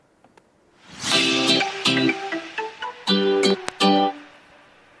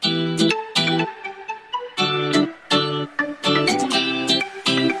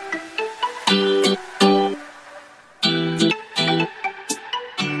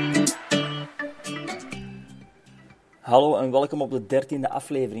Hallo en welkom op de 13e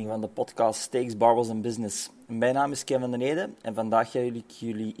aflevering van de podcast Steaks, Barbells and Business. Mijn naam is Kevin Den Ede en vandaag ga ik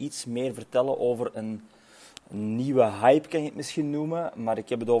jullie iets meer vertellen over een nieuwe hype, kan je het misschien noemen. Maar ik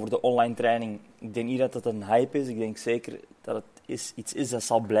heb het over de online training. Ik denk niet dat het een hype is, ik denk zeker dat het iets is dat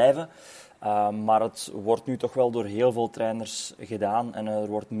zal blijven. Maar het wordt nu toch wel door heel veel trainers gedaan en er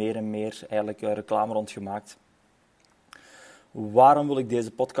wordt meer en meer eigenlijk reclame rond gemaakt. Waarom wil ik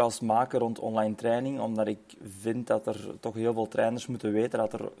deze podcast maken rond online training? Omdat ik vind dat er toch heel veel trainers moeten weten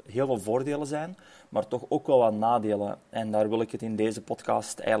dat er heel veel voordelen zijn, maar toch ook wel wat nadelen. En daar wil ik het in deze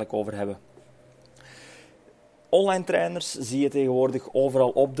podcast eigenlijk over hebben. Online trainers zie je tegenwoordig overal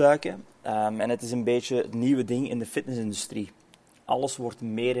opduiken. En het is een beetje het nieuwe ding in de fitnessindustrie. Alles wordt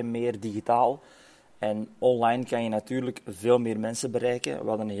meer en meer digitaal. En online kan je natuurlijk veel meer mensen bereiken,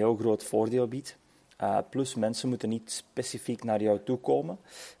 wat een heel groot voordeel biedt. Plus, mensen moeten niet specifiek naar jou toe komen.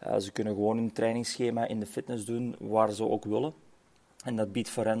 Ze kunnen gewoon een trainingsschema in de fitness doen waar ze ook willen. En dat biedt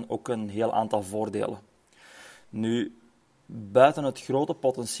voor hen ook een heel aantal voordelen. Nu, buiten het grote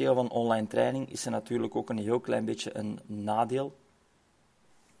potentieel van online training is er natuurlijk ook een heel klein beetje een nadeel.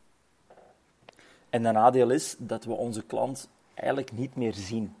 En dat nadeel is dat we onze klant eigenlijk niet meer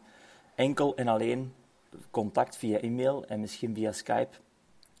zien. Enkel en alleen contact via e-mail en misschien via Skype.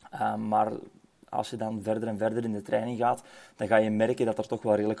 Maar als je dan verder en verder in de training gaat, dan ga je merken dat er toch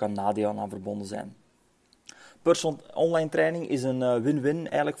wel redelijk aan nadelen aan verbonden zijn. Online training is een win-win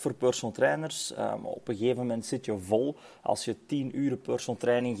eigenlijk voor personal trainers. Op een gegeven moment zit je vol. Als je 10 uur personal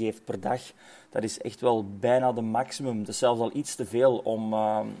training geeft per dag, dat is echt wel bijna de maximum. Dat is zelfs al iets te veel om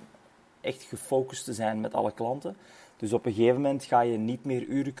echt gefocust te zijn met alle klanten. Dus op een gegeven moment ga je niet meer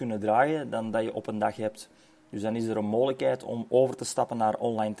uren kunnen draaien dan dat je op een dag hebt. Dus dan is er een mogelijkheid om over te stappen naar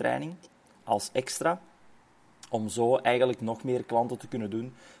online training als extra, om zo eigenlijk nog meer klanten te kunnen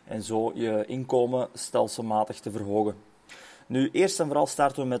doen en zo je inkomen stelselmatig te verhogen. Nu, eerst en vooral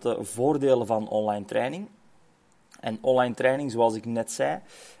starten we met de voordelen van online training. En online training, zoals ik net zei,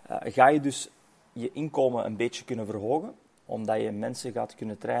 ga je dus je inkomen een beetje kunnen verhogen, omdat je mensen gaat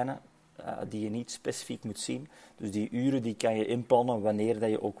kunnen trainen die je niet specifiek moet zien. Dus die uren die kan je inplannen wanneer dat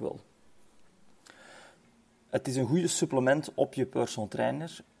je ook wil. Het is een goede supplement op je personal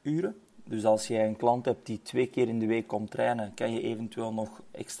trainer uren. Dus als jij een klant hebt die 2 keer in de week komt trainen, kan je eventueel nog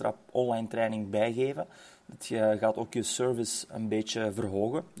extra online training bijgeven. Dat gaat ook je service een beetje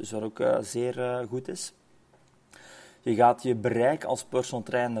verhogen, dus wat ook zeer goed is. Je gaat je bereik als personal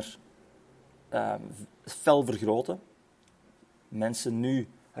trainer fel vergroten. Mensen nu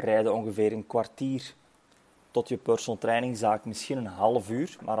rijden ongeveer een kwartier tot je personal trainingzaak, misschien een half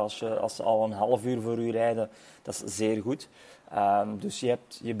uur. Maar als ze al een half uur voor u rijden, dat is zeer goed. Dus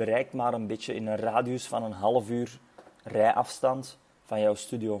je bereikt maar een beetje in een radius van een half uur rijafstand van jouw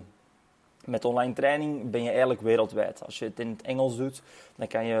studio. Met online training ben je eigenlijk wereldwijd. Als je het in het Engels doet, dan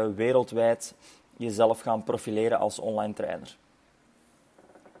kan je wereldwijd jezelf gaan profileren als online trainer.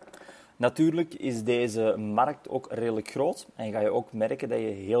 Natuurlijk is deze markt ook redelijk groot en ga je ook merken dat je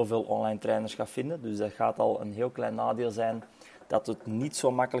heel veel online trainers gaat vinden. Dus dat gaat al een heel klein nadeel zijn dat het niet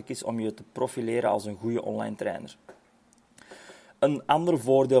zo makkelijk is om je te profileren als een goede online trainer. Een ander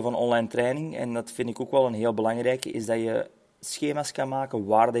voordeel van online training, en dat vind ik ook wel een heel belangrijke, is dat je schema's kan maken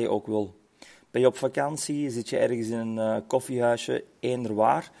waar dat je ook wil. Ben je op vakantie, zit je ergens in een koffiehuisje, eender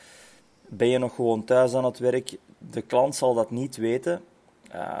waar, ben je nog gewoon thuis aan het werk, de klant zal dat niet weten.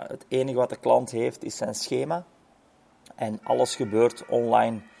 Het enige wat de klant heeft is zijn schema en alles gebeurt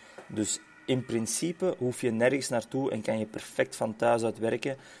online. Dus in principe hoef je nergens naartoe en kan je perfect van thuis uit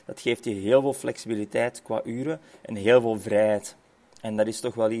werken. Dat geeft je heel veel flexibiliteit qua uren en heel veel vrijheid. En dat is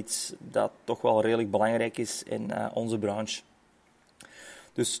toch wel iets dat toch wel redelijk belangrijk is in onze branche.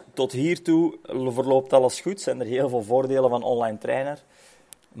 Dus tot hiertoe verloopt alles goed. Zijn er heel veel voordelen van online trainer.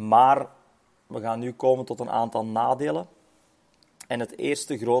 Maar we gaan nu komen tot een aantal nadelen. En het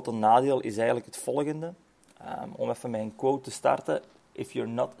eerste grote nadeel is eigenlijk het volgende. Om even met een quote te starten. If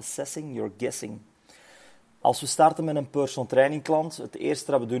you're not assessing, you're guessing. Als we starten met een personal training klant, het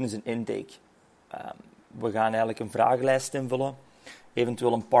eerste dat we doen is een intake. We gaan eigenlijk een vragenlijst invullen,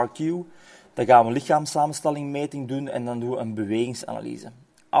 eventueel een PAR-Q. Dan gaan we een lichaamssamenstellingmeting doen en dan doen we een bewegingsanalyse.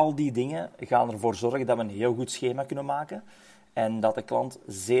 Al die dingen gaan ervoor zorgen dat we een heel goed schema kunnen maken en dat de klant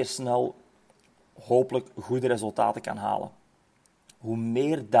zeer snel hopelijk goede resultaten kan halen. Hoe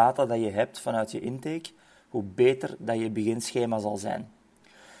meer data dat je hebt vanuit je intake, hoe beter dat je beginschema zal zijn.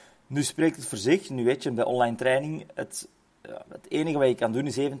 Nu spreekt het voor zich. Nu weet je, bij online training, het enige wat je kan doen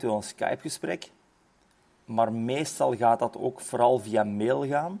is eventueel een Skype-gesprek. Maar meestal gaat dat ook vooral via mail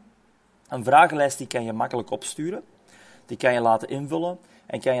gaan. Een vragenlijst die kan je makkelijk opsturen. Die kan je laten invullen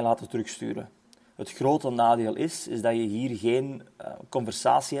en kan je laten terugsturen. Het grote nadeel is dat je hier geen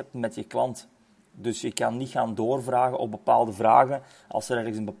conversatie hebt met je klant. Dus je kan niet gaan doorvragen op bepaalde vragen. Als er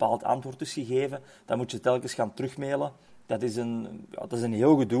ergens een bepaald antwoord is gegeven, dan moet je telkens gaan terugmailen. Dat is een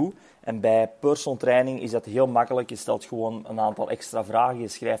heel gedoe. En bij personal training is dat heel makkelijk. Je stelt gewoon een aantal extra vragen, je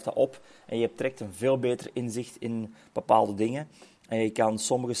schrijft dat op en je hebt direct een veel beter inzicht in bepaalde dingen. En je kan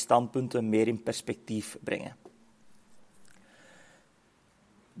sommige standpunten meer in perspectief brengen.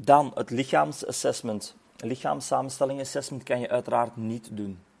 Dan het lichaamsassessment. Lichaamssamenstelling-assessment kan je uiteraard niet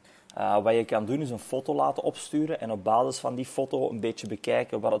doen. Wat je kan doen is een foto laten opsturen en op basis van die foto een beetje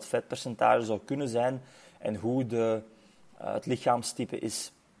bekijken wat het vetpercentage zou kunnen zijn en hoe het lichaamstype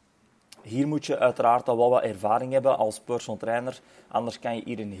is. Hier moet je uiteraard al wel wat ervaring hebben als personal trainer, anders kan je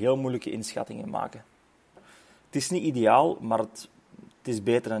hier een heel moeilijke inschattingen maken. Het is niet ideaal, maar het is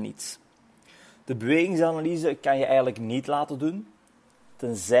beter dan niets. De bewegingsanalyse kan je eigenlijk niet laten doen,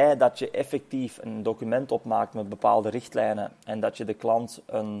 tenzij dat je effectief een document opmaakt met bepaalde richtlijnen en dat je de klant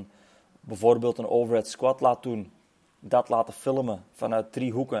bijvoorbeeld een overhead squat laat doen, dat laten filmen vanuit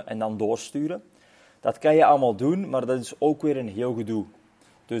 3 hoeken en dan doorsturen. Dat kan je allemaal doen, maar dat is ook weer een heel gedoe.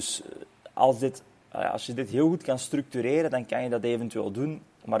 Dus als je dit heel goed kan structureren, dan kan je dat eventueel doen,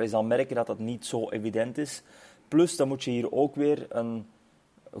 maar je zal merken dat dat niet zo evident is. Plus, dan moet je hier ook weer een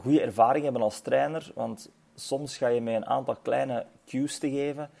goede ervaring hebben als trainer, want soms ga je met een aantal kleine cues te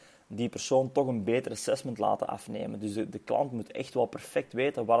geven die persoon toch een beter assessment laten afnemen. Dus de klant moet echt wel perfect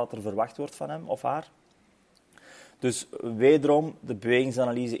weten wat er verwacht wordt van hem of haar. Dus wederom, de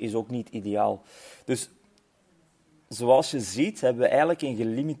bewegingsanalyse is ook niet ideaal. Dus zoals je ziet, hebben we eigenlijk een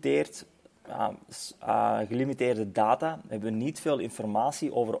gelimiteerde data. We hebben niet veel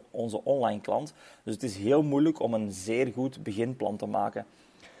informatie over onze online klant. Dus het is heel moeilijk om een zeer goed beginplan te maken.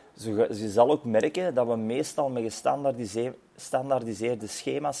 Dus je zal ook merken dat we meestal met gestandaardiseerde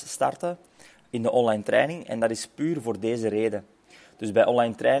schema's starten in de online training. En dat is puur voor deze reden. Dus bij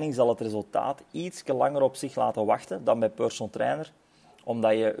online training zal het resultaat iets langer op zich laten wachten dan bij personal trainer,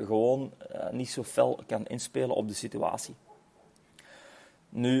 omdat je gewoon niet zo fel kan inspelen op de situatie.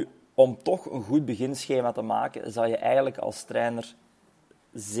 Nu, om toch een goed beginschema te maken, zal je eigenlijk als trainer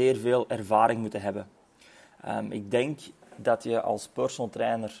zeer veel ervaring moeten hebben. Ik denk dat je als personal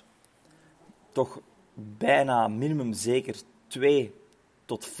trainer toch bijna minimum zeker 2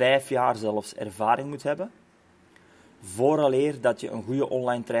 tot 5 jaar zelfs ervaring moet hebben, vooraleer dat je een goede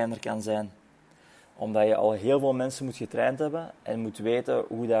online trainer kan zijn. Omdat je al heel veel mensen moet getraind hebben en moet weten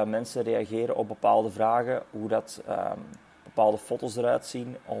hoe dat mensen reageren op bepaalde vragen, hoe dat bepaalde foto's eruit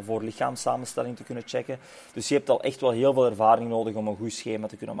zien, om voor lichaamssamenstelling te kunnen checken. Dus je hebt al echt wel heel veel ervaring nodig om een goed schema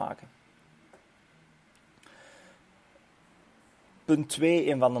te kunnen maken. Punt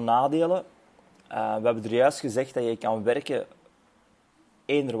 2, een van de nadelen. We hebben er juist gezegd dat je kan werken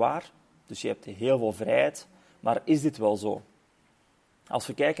eenderwaar. Dus je hebt heel veel vrijheid. Maar is dit wel zo? Als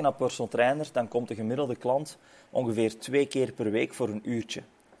we kijken naar personal trainer, dan komt de gemiddelde klant ongeveer 2 keer per week voor een uurtje.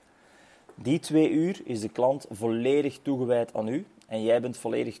 Die 2 uur is de klant volledig toegewijd aan u en jij bent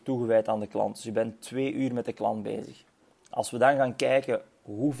volledig toegewijd aan de klant. Dus je bent 2 uur met de klant bezig. Als we dan gaan kijken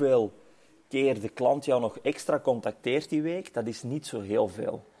hoeveel keer de klant jou nog extra contacteert die week, dat is niet zo heel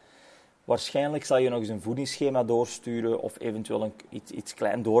veel. Waarschijnlijk zal je nog eens een voedingsschema doorsturen of eventueel iets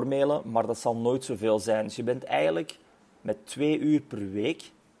klein doormailen, maar dat zal nooit zoveel zijn. Dus je bent eigenlijk met 2 uur per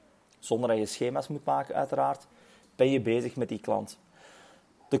week, zonder dat je schema's moet maken uiteraard, ben je bezig met die klant.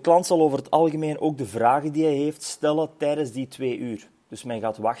 De klant zal over het algemeen ook de vragen die hij heeft stellen tijdens die 2 uur. Dus men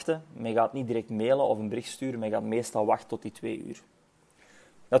gaat wachten, men gaat niet direct mailen of een bericht sturen, men gaat meestal wachten tot die 2 uur.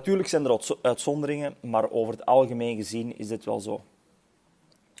 Natuurlijk zijn er uitzonderingen, maar over het algemeen gezien is dit wel zo.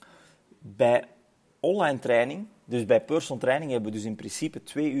 Bij online training, dus bij personal training, hebben we dus in principe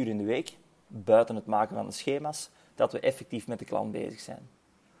 2 uur in de week, buiten het maken van de schema's, dat we effectief met de klant bezig zijn.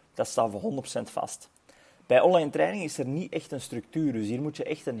 Dat staat voor 100% vast. Bij online training is er niet echt een structuur, dus hier moet je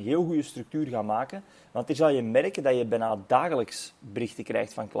echt een heel goede structuur gaan maken, want hier zal je merken dat je bijna dagelijks berichten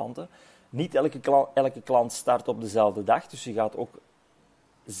krijgt van klanten. Niet elke klant start op dezelfde dag, dus je gaat ook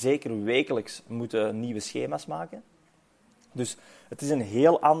zeker wekelijks moeten nieuwe schema's maken. Dus het is een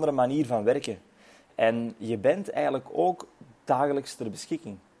heel andere manier van werken. En je bent eigenlijk ook dagelijks ter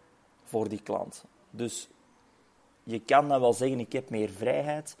beschikking voor die klant. Dus je kan dan wel zeggen, ik heb meer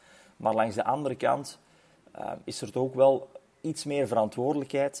vrijheid, maar langs de andere kant is er toch ook wel iets meer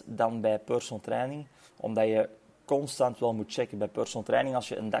verantwoordelijkheid dan bij personal training, omdat je constant wel moet checken. Bij personal training, als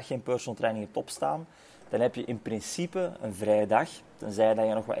je een dag geen personal training hebt opstaan, dan heb je in principe een vrije dag, tenzij dat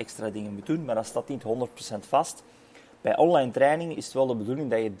je nog wat extra dingen moet doen, maar dat staat niet 100% vast. Bij online training is het wel de bedoeling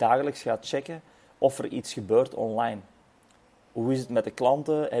dat je dagelijks gaat checken of er iets gebeurt online. Hoe is het met de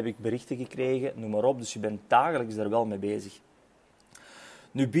klanten? Heb ik berichten gekregen? Noem maar op. Dus je bent dagelijks daar wel mee bezig.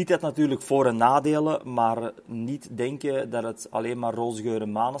 Nu biedt dat natuurlijk voor- en nadelen, maar niet denken dat het alleen maar roze geur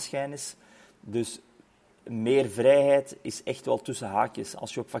en maneschijn is. Dus meer vrijheid is echt wel tussen haakjes.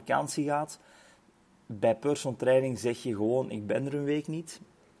 Als je op vakantie gaat, bij personal training zeg je gewoon, ik ben er een week niet.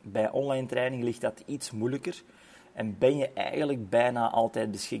 Bij online training ligt dat iets moeilijker en ben je eigenlijk bijna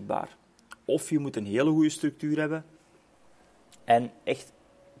altijd beschikbaar. Of je moet een hele goede structuur hebben en echt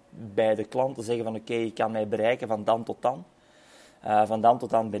bij de klanten zeggen van oké, je kan mij bereiken van dan tot dan. Van dan tot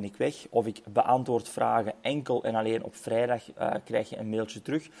dan ben ik weg. Of ik beantwoord vragen enkel en alleen op vrijdag krijg je een mailtje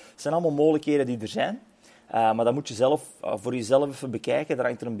terug. Het zijn allemaal mogelijkheden die er zijn. Maar dat moet je zelf, voor jezelf even bekijken. Dat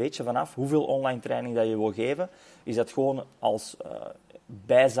hangt er een beetje van af hoeveel online training dat je wil geven. Is dat gewoon als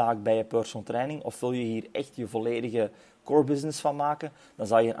bijzaak bij je personal training? Of wil je hier echt je volledige core business van maken? Dan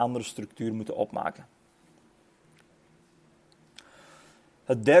zal je een andere structuur moeten opmaken.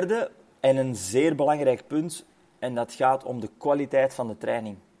 Het derde en een zeer belangrijk punt, en dat gaat om de kwaliteit van de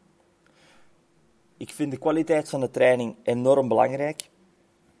training. Ik vind de kwaliteit van de training enorm belangrijk.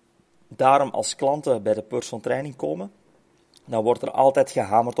 Daarom, als klanten bij de personal training komen, dan wordt er altijd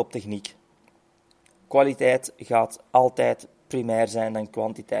gehamerd op techniek. Kwaliteit gaat altijd primair zijn dan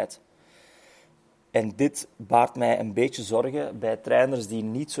kwantiteit. En dit baart mij een beetje zorgen bij trainers die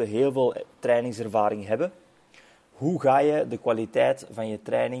niet zo heel veel trainingservaring hebben. Hoe ga je de kwaliteit van je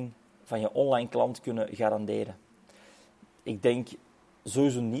training, van je online klant kunnen garanderen? Ik denk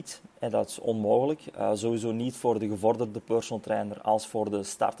sowieso niet, en dat is onmogelijk, sowieso niet voor de gevorderde personal trainer als voor de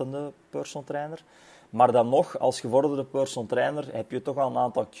startende personal trainer. Maar dan nog, als gevorderde personal trainer heb je toch al een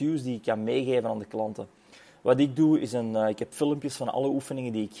aantal cues die je kan meegeven aan de klanten. Wat ik doe is ik heb filmpjes van alle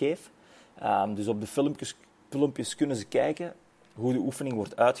oefeningen die ik geef. Dus op de filmpjes kunnen ze kijken hoe de oefening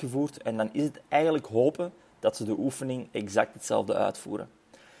wordt uitgevoerd. En dan is het eigenlijk hopen dat ze de oefening exact hetzelfde uitvoeren.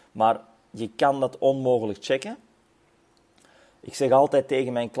 Maar je kan dat onmogelijk checken. Ik zeg altijd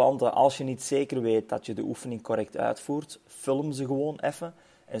tegen mijn klanten, als je niet zeker weet dat je de oefening correct uitvoert, film ze gewoon even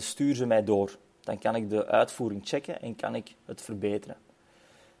en stuur ze mij door. Dan kan ik de uitvoering checken en kan ik het verbeteren.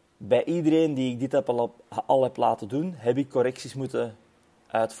 Bij iedereen die ik dit al heb laten doen, heb ik correcties moeten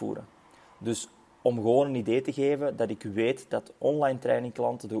uitvoeren. Dus om gewoon een idee te geven dat ik weet dat online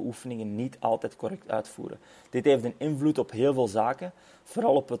trainingklanten de oefeningen niet altijd correct uitvoeren. Dit heeft een invloed op heel veel zaken,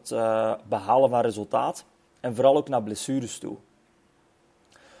 vooral op het behalen van resultaat en vooral ook naar blessures toe.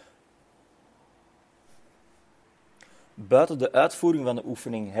 Buiten de uitvoering van de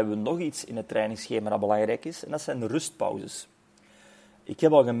oefening hebben we nog iets in het trainingsschema dat belangrijk is, en dat zijn de rustpauzes. Ik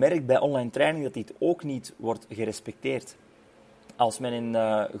heb al gemerkt bij online training dat dit ook niet wordt gerespecteerd. Als men in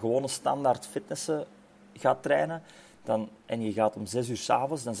gewone standaard fitnessen gaat trainen en je gaat om 6 uur 's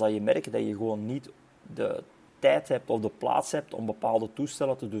avonds, dan zal je merken dat je gewoon niet de tijd hebt of de plaats hebt om bepaalde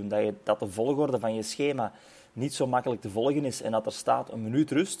toestellen te doen. Dat de volgorde van je schema niet zo makkelijk te volgen is en dat er staat een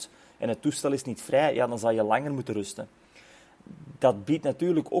minuut rust en het toestel is niet vrij, ja, dan zal je langer moeten rusten. Dat biedt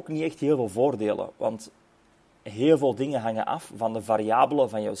natuurlijk ook niet echt heel veel voordelen, want heel veel dingen hangen af van de variabelen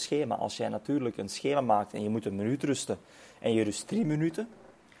van jouw schema. Als jij natuurlijk een schema maakt en je moet een minuut rusten en je rust 3 minuten,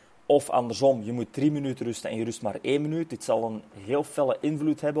 of andersom, je moet 3 minuten rusten en je rust maar 1 minuut, dit zal een heel felle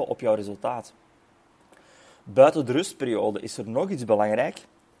invloed hebben op jouw resultaat. Buiten de rustperiode is er nog iets belangrijk,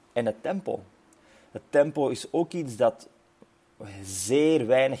 en het tempo. Het tempo is ook iets dat zeer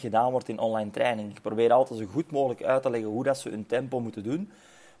weinig gedaan wordt in online training. Ik probeer altijd zo goed mogelijk uit te leggen hoe dat ze hun tempo moeten doen,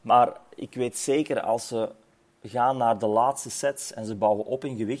 maar ik weet zeker als ze gaan naar de laatste sets en ze bouwen op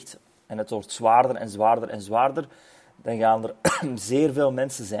in gewicht en het wordt zwaarder en zwaarder en zwaarder, dan gaan er zeer veel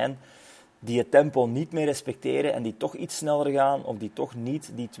mensen zijn die het tempo niet meer respecteren en die toch iets sneller gaan of die toch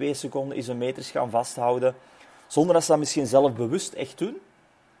niet die 2 seconden isometers gaan vasthouden, zonder dat ze dat misschien zelf bewust echt doen,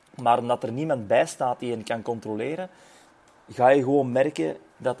 maar omdat er niemand bij staat die hen kan controleren, ga je gewoon merken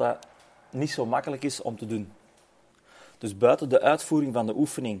dat dat niet zo makkelijk is om te doen. Dus buiten de uitvoering van de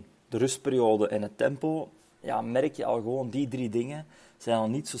oefening, de rustperiode en het tempo, ja, merk je al gewoon die 3 dingen zijn al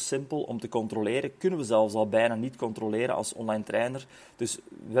niet zo simpel om te controleren. Kunnen we zelfs al bijna niet controleren als online trainer. Dus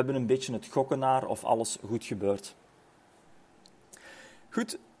we hebben een beetje het gokken naar of alles goed gebeurt.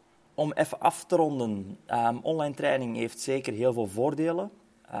 Goed, om even af te ronden. Online training heeft zeker heel veel voordelen.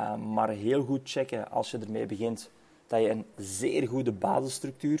 Maar heel goed checken als je ermee begint dat je een zeer goede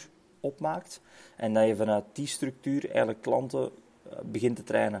basisstructuur opmaakt. En dat je vanuit die structuur eigenlijk klanten begint te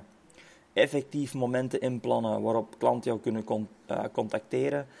trainen. Effectief momenten inplannen waarop klanten jou kunnen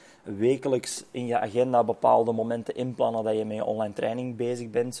contacteren. Wekelijks in je agenda bepaalde momenten inplannen dat je met je online training bezig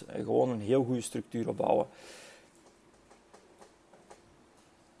bent. Gewoon een heel goede structuur opbouwen.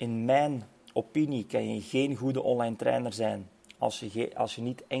 In mijn opinie kan je geen goede online trainer zijn als je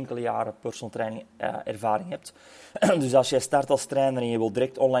niet enkele jaren personal training ervaring hebt. Dus als jij start als trainer en je wil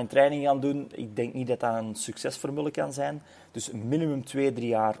direct online training gaan doen, ik denk niet dat dat een succesformule kan zijn. Dus minimum 2-3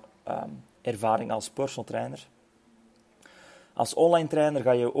 jaar ervaring als personal trainer. Als online trainer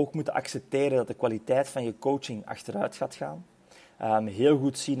ga je ook moeten accepteren dat de kwaliteit van je coaching achteruit gaat gaan. Heel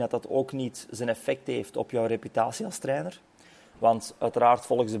goed zien dat dat ook niet zijn effect heeft op jouw reputatie als trainer. Want uiteraard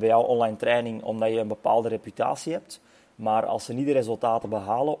volgen ze bij jou online training omdat je een bepaalde reputatie hebt. Maar als ze niet de resultaten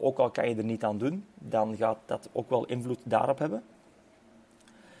behalen, ook al kan je er niet aan doen, dan gaat dat ook wel invloed daarop hebben.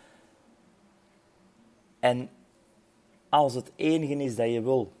 En als het enige is dat je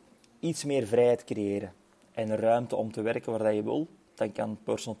wil, iets meer vrijheid creëren en ruimte om te werken waar je wil, dan kan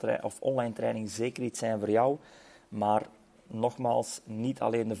of online training zeker iets zijn voor jou. Maar nogmaals, niet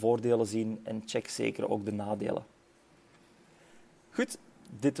alleen de voordelen zien en check zeker ook de nadelen. Goed,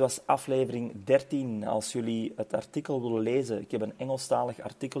 dit was aflevering 13. Als jullie het artikel willen lezen, ik heb een Engelstalig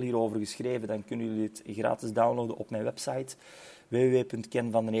artikel hierover geschreven, dan kunnen jullie het gratis downloaden op mijn website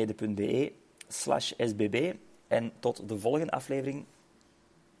www.kenvandenede.be/sbb. En tot de volgende aflevering.